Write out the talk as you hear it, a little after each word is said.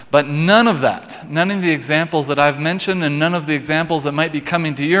But none of that, none of the examples that I've mentioned and none of the examples that might be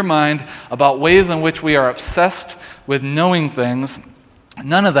coming to your mind about ways in which we are obsessed with knowing things,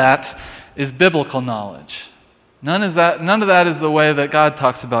 none of that is biblical knowledge. None of that is the way that God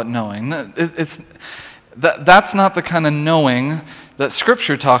talks about knowing. That's not the kind of knowing that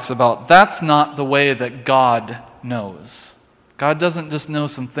Scripture talks about. That's not the way that God knows. God doesn't just know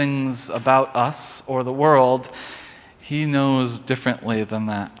some things about us or the world. He knows differently than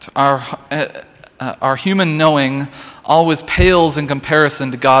that. Our human knowing always pales in comparison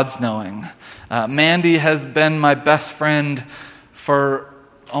to God's knowing. Mandy has been my best friend for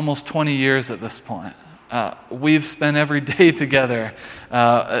almost 20 years at this point. We've spent every day together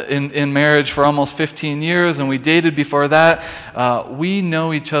in marriage for almost 15 years, and we dated before that. We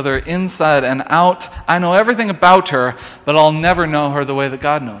know each other inside and out. I know everything about her, but I'll never know her the way that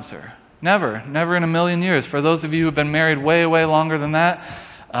God knows her. Never in a million years. For those of you who have been married way, way longer than that,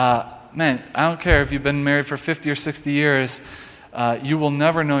 man, I don't care if you've been married for 50 or 60 years, you will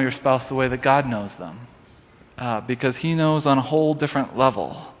never know your spouse the way that God knows them, because He knows on a whole different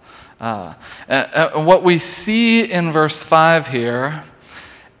level. What we see in verse 5 here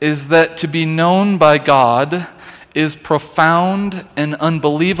is that to be known by God is profound and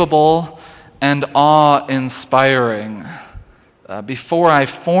unbelievable and awe-inspiring. Before I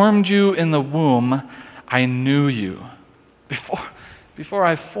formed you in the womb, I knew you. Before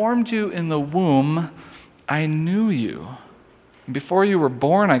I formed you in the womb, I knew you. Before you were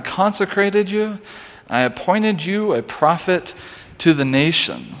born, I consecrated you. I appointed you a prophet to the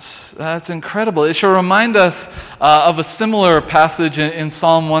nations. That's incredible. It should remind us of a similar passage in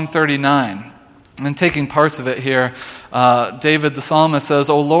Psalm 139. And taking parts of it here, David the psalmist says,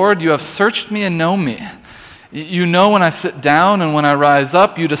 "O Lord, you have searched me and know me. You know when I sit down and when I rise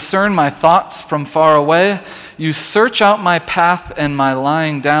up. You discern my thoughts from far away. You search out my path and my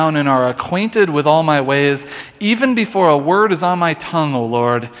lying down and are acquainted with all my ways. Even before a word is on my tongue, O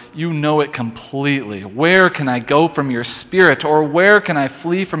Lord, you know it completely. Where can I go from your spirit, or where can I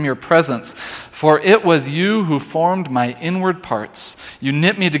flee from your presence? For it was you who formed my inward parts. You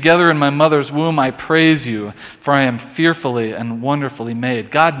knit me together in my mother's womb. I praise you, for I am fearfully and wonderfully made."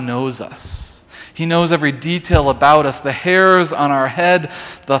 God knows us. He knows every detail about us, the hairs on our head,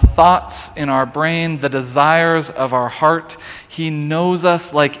 the thoughts in our brain, the desires of our heart. He knows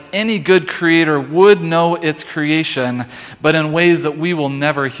us like any good creator would know its creation, but in ways that we will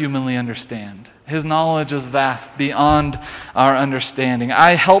never humanly understand. His knowledge is vast beyond our understanding.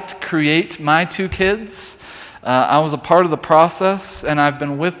 I helped create my two kids. I was a part of the process, and I've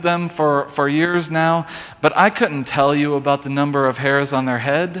been with them for years now, but I couldn't tell you about the number of hairs on their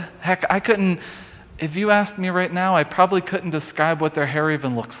head. Heck, I couldn't. If you asked me right now, I probably couldn't describe what their hair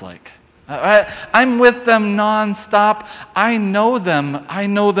even looks like. I'm with them nonstop. I know them. I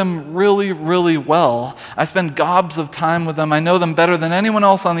know them really, really well. I spend gobs of time with them. I know them better than anyone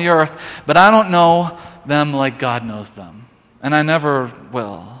else on the earth, but I don't know them like God knows them, and I never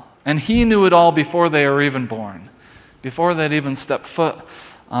will. And He knew it all before they were even born, before they'd even stepped foot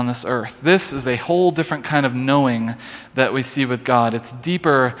on this earth. This is a whole different kind of knowing that we see with God. It's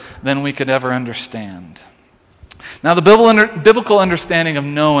deeper than we could ever understand. Now, the biblical understanding of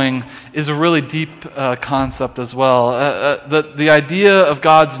knowing is a really deep concept as well. The idea of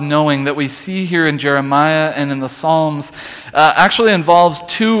God's knowing that we see here in Jeremiah and in the Psalms actually involves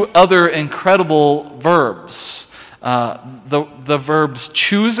two other incredible verbs. The verbs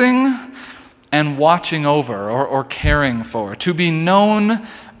choosing and watching over or caring for. To be known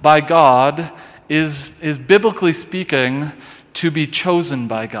by God is biblically speaking, to be chosen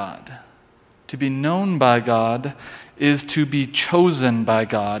by God. To be known by God is to be chosen by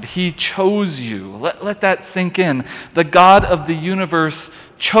God. He chose you. Let that sink in. The God of the universe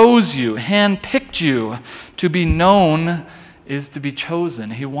chose you, handpicked you. To be known is to be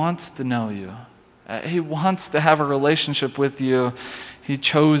chosen. He wants to know you. He wants to have a relationship with you. He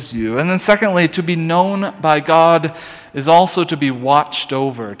chose you. And then secondly, to be known by God is also to be watched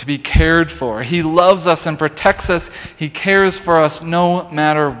over, to be cared for. He loves us and protects us. He cares for us no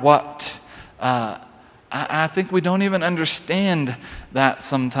matter what. I think we don't even understand that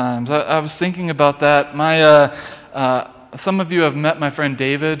sometimes. I was thinking about that. Some of you have met my friend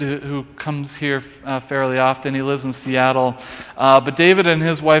David, who comes here fairly often. He lives in Seattle. But David and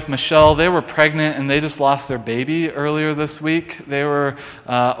his wife Michelle, they were pregnant and they just lost their baby earlier this week. They were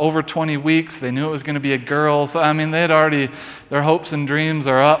over 20 weeks. They knew it was going to be a girl. So, I mean, their hopes and dreams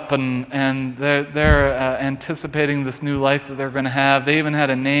are up, and they're anticipating this new life that they're going to have. They even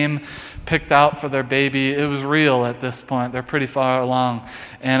had a name picked out for their baby. It was real at this point. They're pretty far along.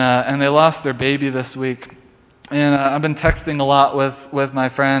 And they lost their baby this week. And I've been texting a lot with my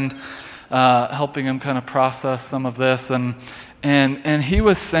friend, helping him kind of process some of this. And he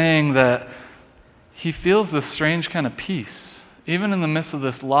was saying that he feels this strange kind of peace, even in the midst of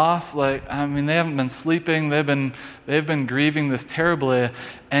this loss. Like, I mean, they haven't been sleeping. They've been grieving this terribly,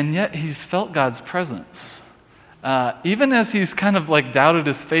 and yet he's felt God's presence. Even as he's kind of like doubted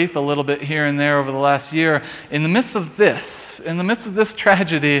his faith a little bit here and there over the last year, in the midst of this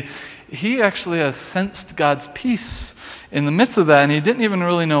tragedy, he actually has sensed God's peace in the midst of that, and he didn't even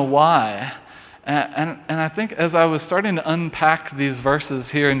really know why. And I think as I was starting to unpack these verses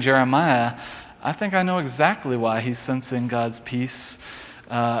here in Jeremiah, I think I know exactly why he's sensing God's peace.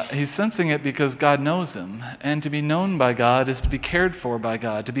 He's sensing it because God knows him. And to be known by God is to be cared for by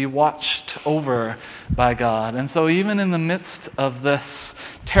God, to be watched over by God. And so even in the midst of this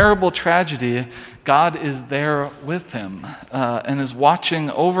terrible tragedy, God is there with him and is watching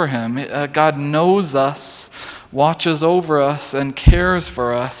over him. God knows us, watches over us, and cares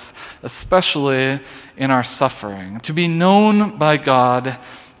for us, especially in our suffering. To be known by God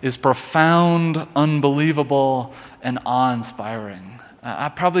is profound, unbelievable, and awe-inspiring.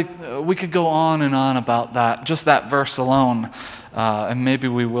 We could go on and on about that, just that verse alone, and maybe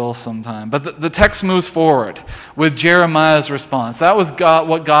we will sometime. But the text moves forward with Jeremiah's response. That was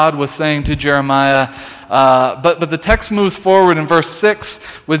what God was saying to Jeremiah. But the text moves forward in verse 6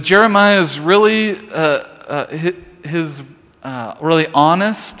 with Jeremiah's really really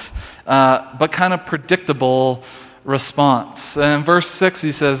honest, but kind of predictable response. And in verse 6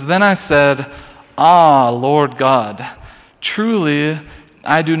 he says, "Then I said, 'Ah, Lord God, truly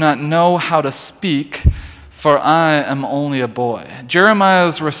I do not know how to speak, for I am only a boy.'"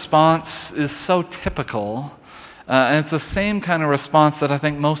 Jeremiah's response is so typical, and it's the same kind of response that I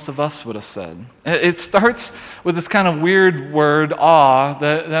think most of us would have said. It starts with this kind of weird word, awe,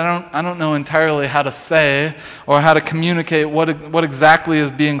 that I don't know entirely how to say or how to communicate what exactly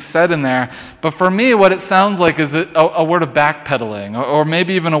is being said in there. But for me, what it sounds like is a word of backpedaling, or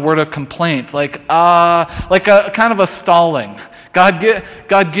maybe even a word of complaint, like a kind of a stalling. God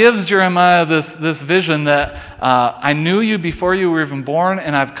gives Jeremiah this vision that I knew you before you were even born,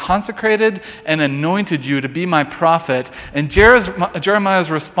 and I've consecrated and anointed you to be my prophet. And Jeremiah's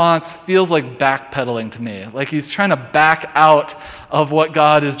response feels like backpedaling to me, like he's trying to back out of what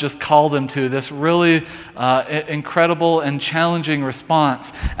God has just called him to, this really incredible and challenging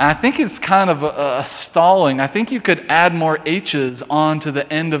response. And I think it's kind of a stalling. I think you could add more H's onto the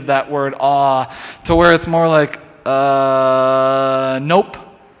end of that word awe to where it's more like, nope,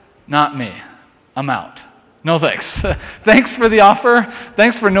 not me. I'm out. No thanks. Thanks for the offer.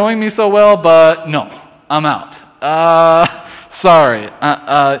 Thanks for knowing me so well, but no, I'm out. Sorry.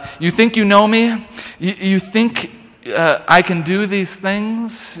 You think you know me? You think I can do these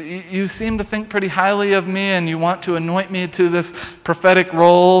things? You seem to think pretty highly of me, and you want to anoint me to this prophetic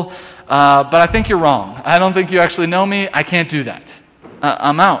role, but I think you're wrong. I don't think you actually know me. I can't do that.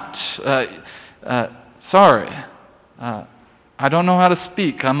 I'm out. Sorry. I don't know how to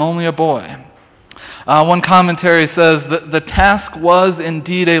speak. I'm only a boy. One commentary says that the task was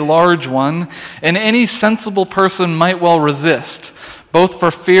indeed a large one, and any sensible person might well resist, both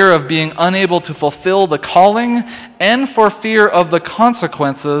for fear of being unable to fulfill the calling and for fear of the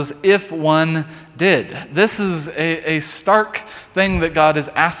consequences if one did. This is a stark thing that God is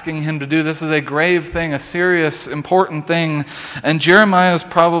asking him to do. This is a grave thing, a serious, important thing. And Jeremiah is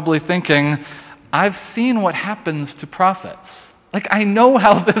probably thinking, I've seen what happens to prophets. Like, I know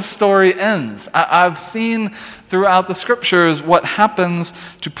how this story ends. I've seen throughout the scriptures what happens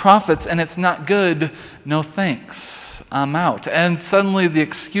to prophets, and it's not good. No thanks. I'm out. And suddenly the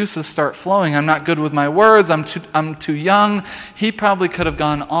excuses start flowing. I'm not good with my words. I'm too young. He probably could have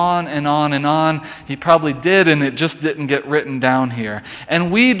gone on and on and on. He probably did, and it just didn't get written down here.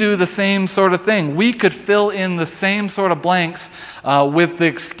 And we do the same sort of thing. We could fill in the same sort of blanks with the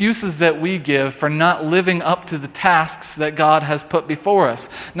excuses that we give for not living up to the tasks that God has put before us,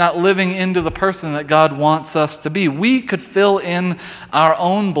 not living into the person that God wants us to be. We could fill in our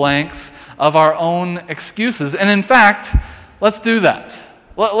own blanks of our own excuses. And in fact, let's do that.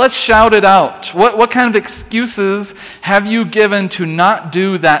 Let's shout it out. What kind of excuses have you given to not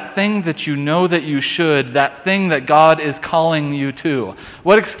do that thing that you know that you should, that thing that God is calling you to?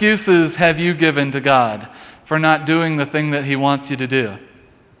 What excuses have you given to God for not doing the thing that He wants you to do?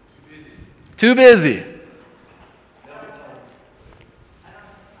 Too busy.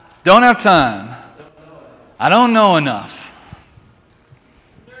 Don't have time. I don't know enough.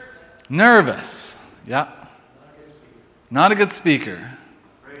 Nervous. Yeah. Not a good speaker.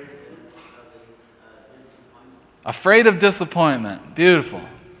 Afraid of disappointment. Beautiful.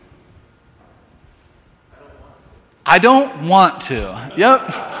 I don't want to. Yep.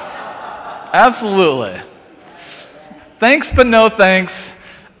 Absolutely. Thanks, but no thanks.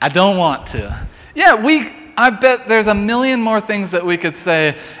 I don't want to. Yeah, I bet there's a million more things that we could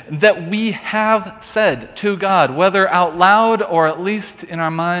say that we have said to God, whether out loud or at least in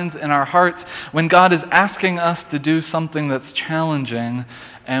our minds, in our hearts, when God is asking us to do something that's challenging,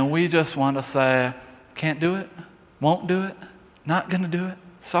 and we just want to say, can't do it, won't do it, not going to do it,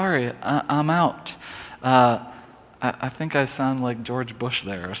 sorry, I'm out. I think I sound like George Bush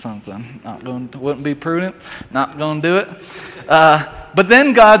there or something. Wouldn't be prudent, not going to do it. But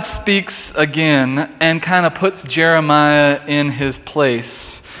then God speaks again and kind of puts Jeremiah in his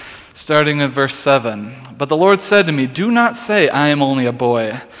place, starting with verse 7. But the Lord said to me, do not say, I am only a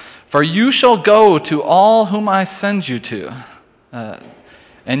boy, for you shall go to all whom I send you to,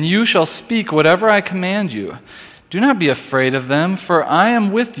 and you shall speak whatever I command you. Do not be afraid of them, for I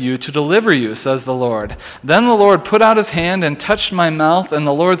am with you to deliver you, says the Lord. Then the Lord put out his hand and touched my mouth, and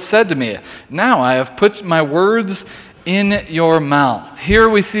the Lord said to me, now I have put my words in your mouth. Here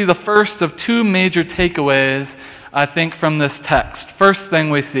we see the first of two major takeaways, I think, from this text. First thing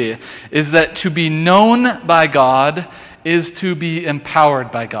we see is that to be known by God is to be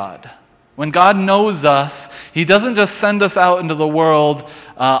empowered by God. When God knows us, he doesn't just send us out into the world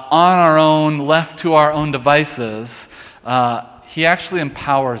on our own, left to our own devices. He actually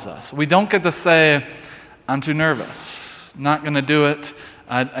empowers us. We don't get to say, I'm too nervous, not going to do it.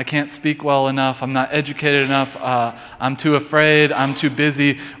 I can't speak well enough. I'm not educated enough. I'm too afraid. I'm too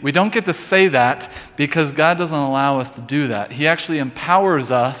busy. We don't get to say that because God doesn't allow us to do that. He actually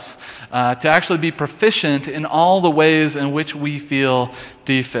empowers us to actually be proficient in all the ways in which we feel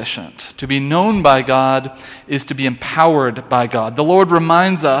deficient. To be known by God is to be empowered by God. The Lord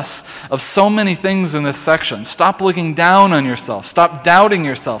reminds us of so many things in this section. Stop looking down on yourself. Stop doubting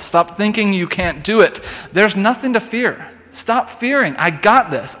yourself. Stop thinking you can't do it. There's nothing to fear. Stop fearing. I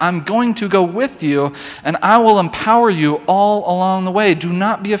got this. I'm going to go with you, and I will empower you all along the way. Do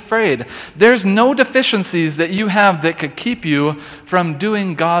not be afraid. There's no deficiencies that you have that could keep you from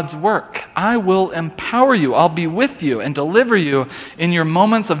doing God's work. I will empower you. I'll be with you and deliver you in your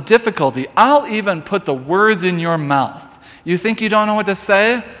moments of difficulty. I'll even put the words in your mouth. You think you don't know what to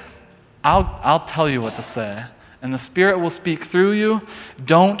say? I'll tell you what to say. And the Spirit will speak through you.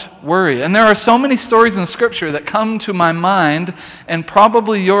 Don't worry. And there are so many stories in Scripture that come to my mind, and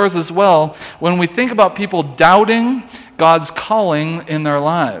probably yours as well, when we think about people doubting God's calling in their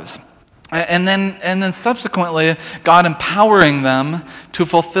lives. And then subsequently, God empowering them to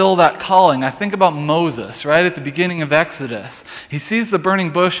fulfill that calling. I think about Moses, right at the beginning of Exodus. He sees the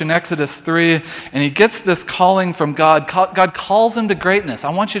burning bush in Exodus 3, and he gets this calling from God. God calls him to greatness. I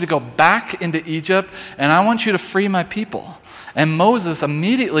want you to go back into Egypt, and I want you to free my people. And Moses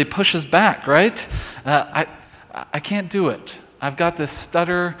immediately pushes back, right? I can't do it. I've got this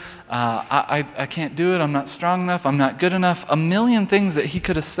stutter. I can't do it. I'm not strong enough. I'm not good enough. A million things that he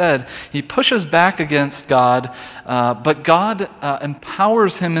could have said. He pushes back against God, but God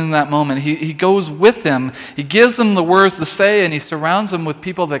empowers him in that moment. He goes with him. He gives him the words to say, and he surrounds him with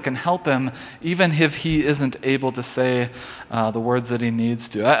people that can help him, even if he isn't able to say the words that he needs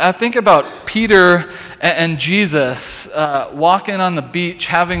to. I think about Peter and Jesus walking on the beach,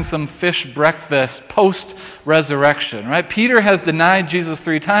 having some fish breakfast post-resurrection, right? Peter has denied Jesus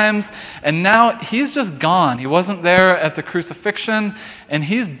 3 times, and now he's just gone. He wasn't there at the crucifixion, and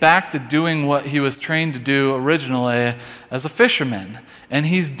he's back to doing what he was trained to do originally as a fisherman. And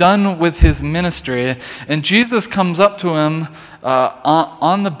he's done with his ministry, and Jesus comes up to him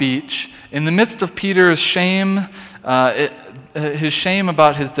on the beach in the midst of Peter's shame, his shame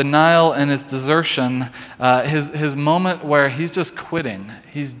about his denial and his desertion, his moment where he's just quitting.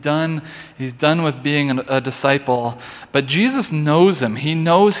 He's done with being a disciple. But Jesus knows him. He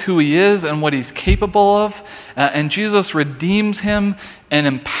knows who he is and what he's capable of. And Jesus redeems him and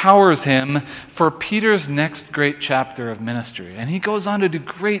empowers him for Peter's next great chapter of ministry. And he goes on to do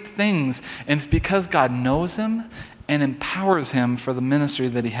great things. And it's because God knows him and empowers him for the ministry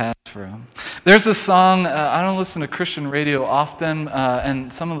that he has for him. There's a song, I don't listen to Christian radio often,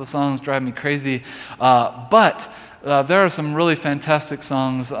 and some of the songs drive me crazy, but there are some really fantastic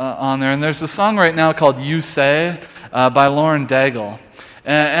songs on there. And there's a song right now called You Say by Lauren Daigle.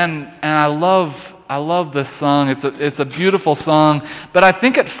 And I love this song. It's a beautiful song, but I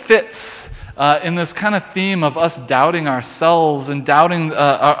think it fits in this kind of theme of us doubting ourselves and doubting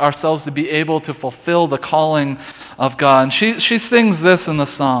ourselves to be able to fulfill the calling of God. And she sings this in the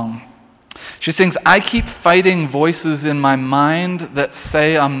song. She sings, I keep fighting voices in my mind that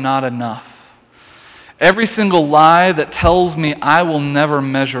say I'm not enough. Every single lie that tells me I will never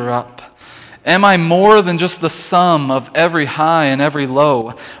measure up. Am I more than just the sum of every high and every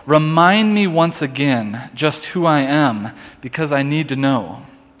low? Remind me once again just who I am, because I need to know.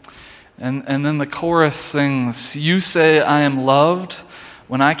 And then the chorus sings, you say I am loved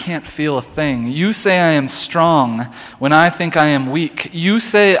when I can't feel a thing. You say I am strong when I think I am weak. You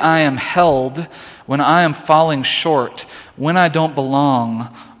say I am held when I am falling short, when I don't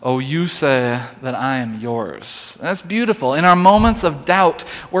belong. Oh, you say that I am yours. That's beautiful. In our moments of doubt,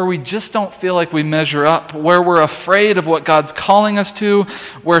 where we just don't feel like we measure up, where we're afraid of what God's calling us to,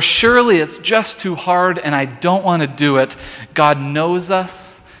 where surely it's just too hard and I don't want to do it, God knows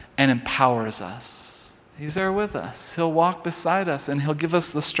us and empowers us. He's there with us. He'll walk beside us and He'll give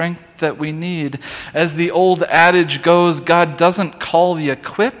us the strength that we need. As the old adage goes, God doesn't call the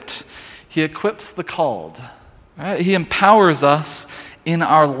equipped, He equips the called. Right? He empowers us in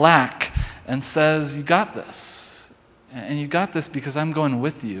our lack and says, you got this. And you got this because I'm going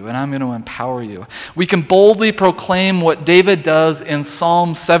with you and I'm going to empower you. We can boldly proclaim what David does in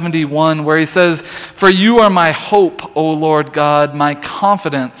Psalm 71, where he says, for you are my hope, O Lord God, my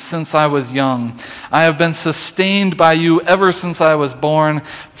confidence since I was young. I have been sustained by you ever since I was born.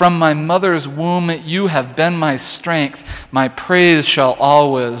 From my mother's womb you have been my strength. My praise shall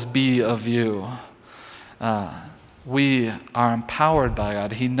always be of you. We are empowered by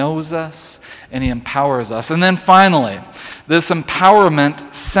God. He knows us and He empowers us. And then finally, this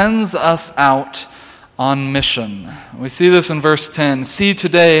empowerment sends us out on mission. We see this in verse 10. See,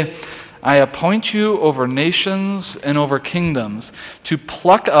 today I appoint you over nations and over kingdoms, to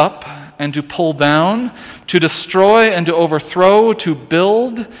pluck up and to pull down, to destroy and to overthrow, to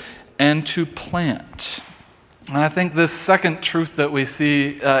build and to plant. And I think this second truth that we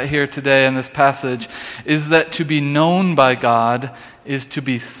see here today in this passage is that to be known by God is to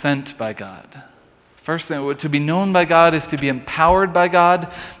be sent by God. First thing, to be known by God is to be empowered by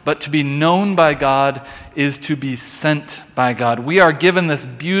God, but to be known by God is to be sent by God. We are given this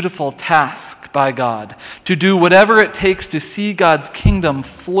beautiful task by God to do whatever it takes to see God's kingdom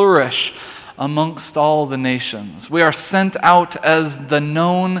flourish amongst all the nations. We are sent out as the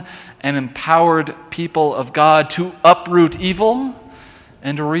known and empowered people of God to uproot evil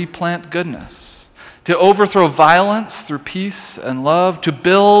and to replant goodness, to overthrow violence through peace and love, to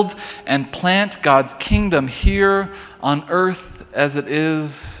build and plant God's kingdom here on earth as it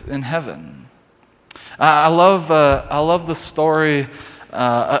is in heaven. I love the story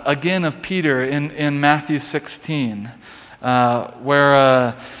again of Peter in Matthew 16,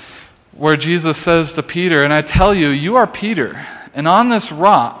 where Jesus says to Peter, and I tell you, you are Peter, and on this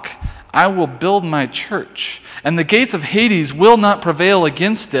rock I will build my church, and the gates of Hades will not prevail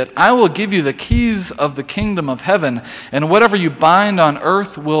against it. I will give you the keys of the kingdom of heaven, and whatever you bind on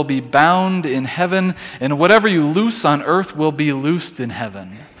earth will be bound in heaven, and whatever you loose on earth will be loosed in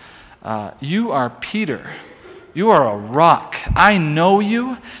heaven. You are Peter. You are a rock. I know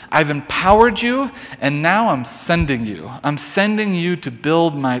you. I've empowered you, and now I'm sending you. I'm sending you to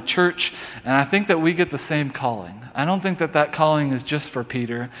build my church, and I think that we get the same calling. I don't think that calling is just for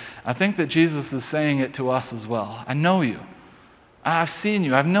Peter. I think that Jesus is saying it to us as well. I know you. I've seen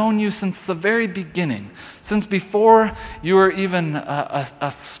you. I've known you since the very beginning, since before you were even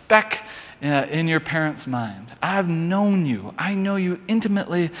a speck in your parents' mind. I've known you. I know you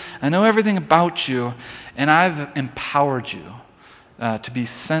intimately. I know everything about you, and I've empowered you to be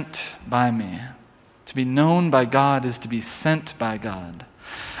sent by me. To be known by God is to be sent by God.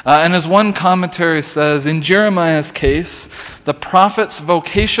 And as one commentary says, in Jeremiah's case, the prophet's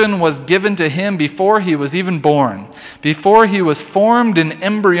vocation was given to him before he was even born, before he was formed in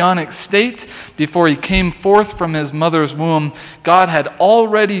embryonic state, before he came forth from his mother's womb. God had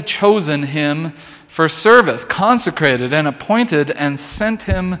already chosen him for service, consecrated and appointed, and sent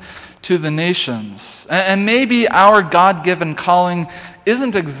him to the nations. And maybe our God-given calling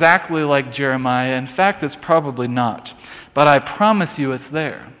isn't exactly like Jeremiah. In fact, it's probably not. But I promise you it's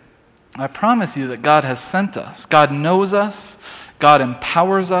there. I promise you that God has sent us. God knows us, God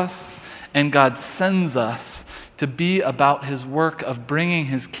empowers us, and God sends us to be about His work of bringing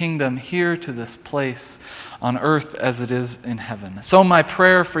His kingdom here to this place on earth as it is in heaven. So my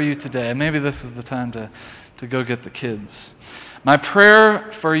prayer for you today, maybe this is the time to go get the kids. My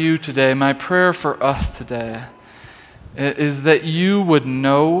prayer for you today, my prayer for us today, is that you would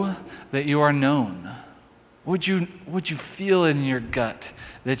know that you are known. Would you feel in your gut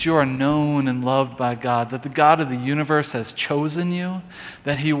that you are known and loved by God, that the God of the universe has chosen you,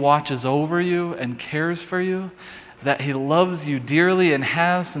 that He watches over you and cares for you, that He loves you dearly and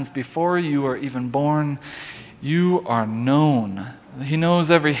has since before you were even born? You are known. He knows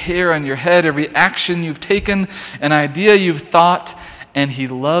every hair on your head, every action you've taken, an idea you've thought, and he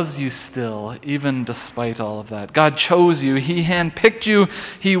loves you still, even despite all of that. God chose you. He handpicked you.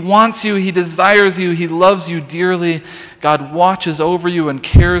 He wants you. He desires you. He loves you dearly. God watches over you and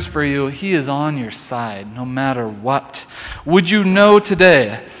cares for you. He is on your side, no matter what. Would you know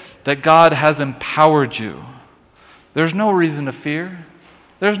today that God has empowered you? There's no reason to fear.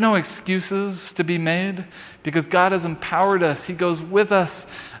 There's no excuses to be made because God has empowered us. He goes with us.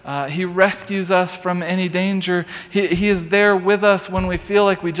 He rescues us from any danger. He is there with us when we feel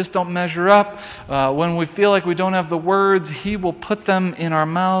like we just don't measure up. When we feel like we don't have the words, He will put them in our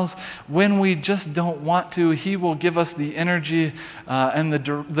mouths. When we just don't want to, He will give us the energy and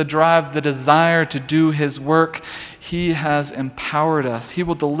the drive, the desire to do His work. He has empowered us. He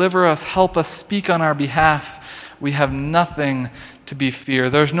will deliver us, help us, speak on our behalf. We have nothing to be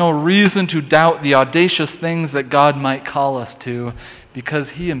feared. There's no reason to doubt the audacious things that God might call us to because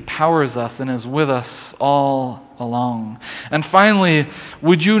He empowers us and is with us all along. And finally,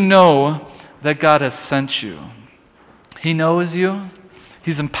 would you know that God has sent you? He knows you.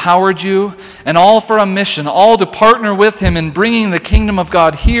 He's empowered you, and all for a mission, all to partner with Him in bringing the kingdom of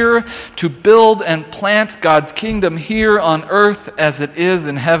God here, to build and plant God's kingdom here on earth as it is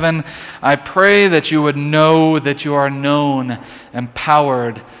in heaven. I pray that you would know that you are known,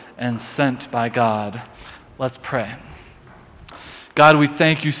 empowered, and sent by God. Let's pray. God, we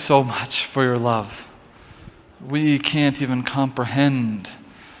thank you so much for your love. We can't even comprehend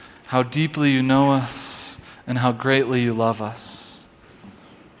how deeply you know us and how greatly you love us.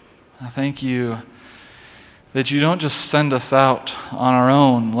 I thank you that you don't just send us out on our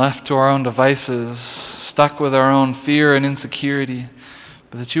own, left to our own devices, stuck with our own fear and insecurity,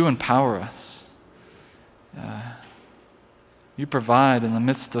 but that you empower us. You provide in the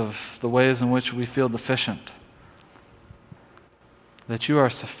midst of the ways in which we feel deficient. That you are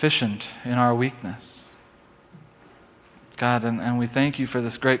sufficient in our weakness. God, and we thank you for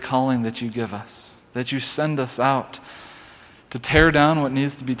this great calling that you give us, that you send us out to tear down what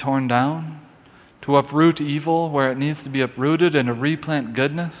needs to be torn down, to uproot evil where it needs to be uprooted, and to replant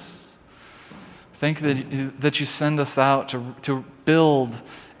goodness. Thank you that you send us out to build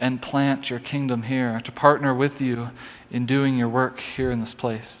and plant your kingdom here, to partner with you in doing your work here in this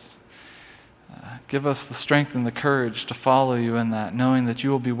place. Give us the strength and the courage to follow you in that, knowing that you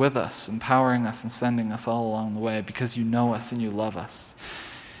will be with us, empowering us and sending us all along the way because you know us and you love us.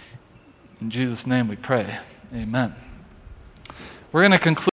 In Jesus' name we pray. Amen. We're going to conclude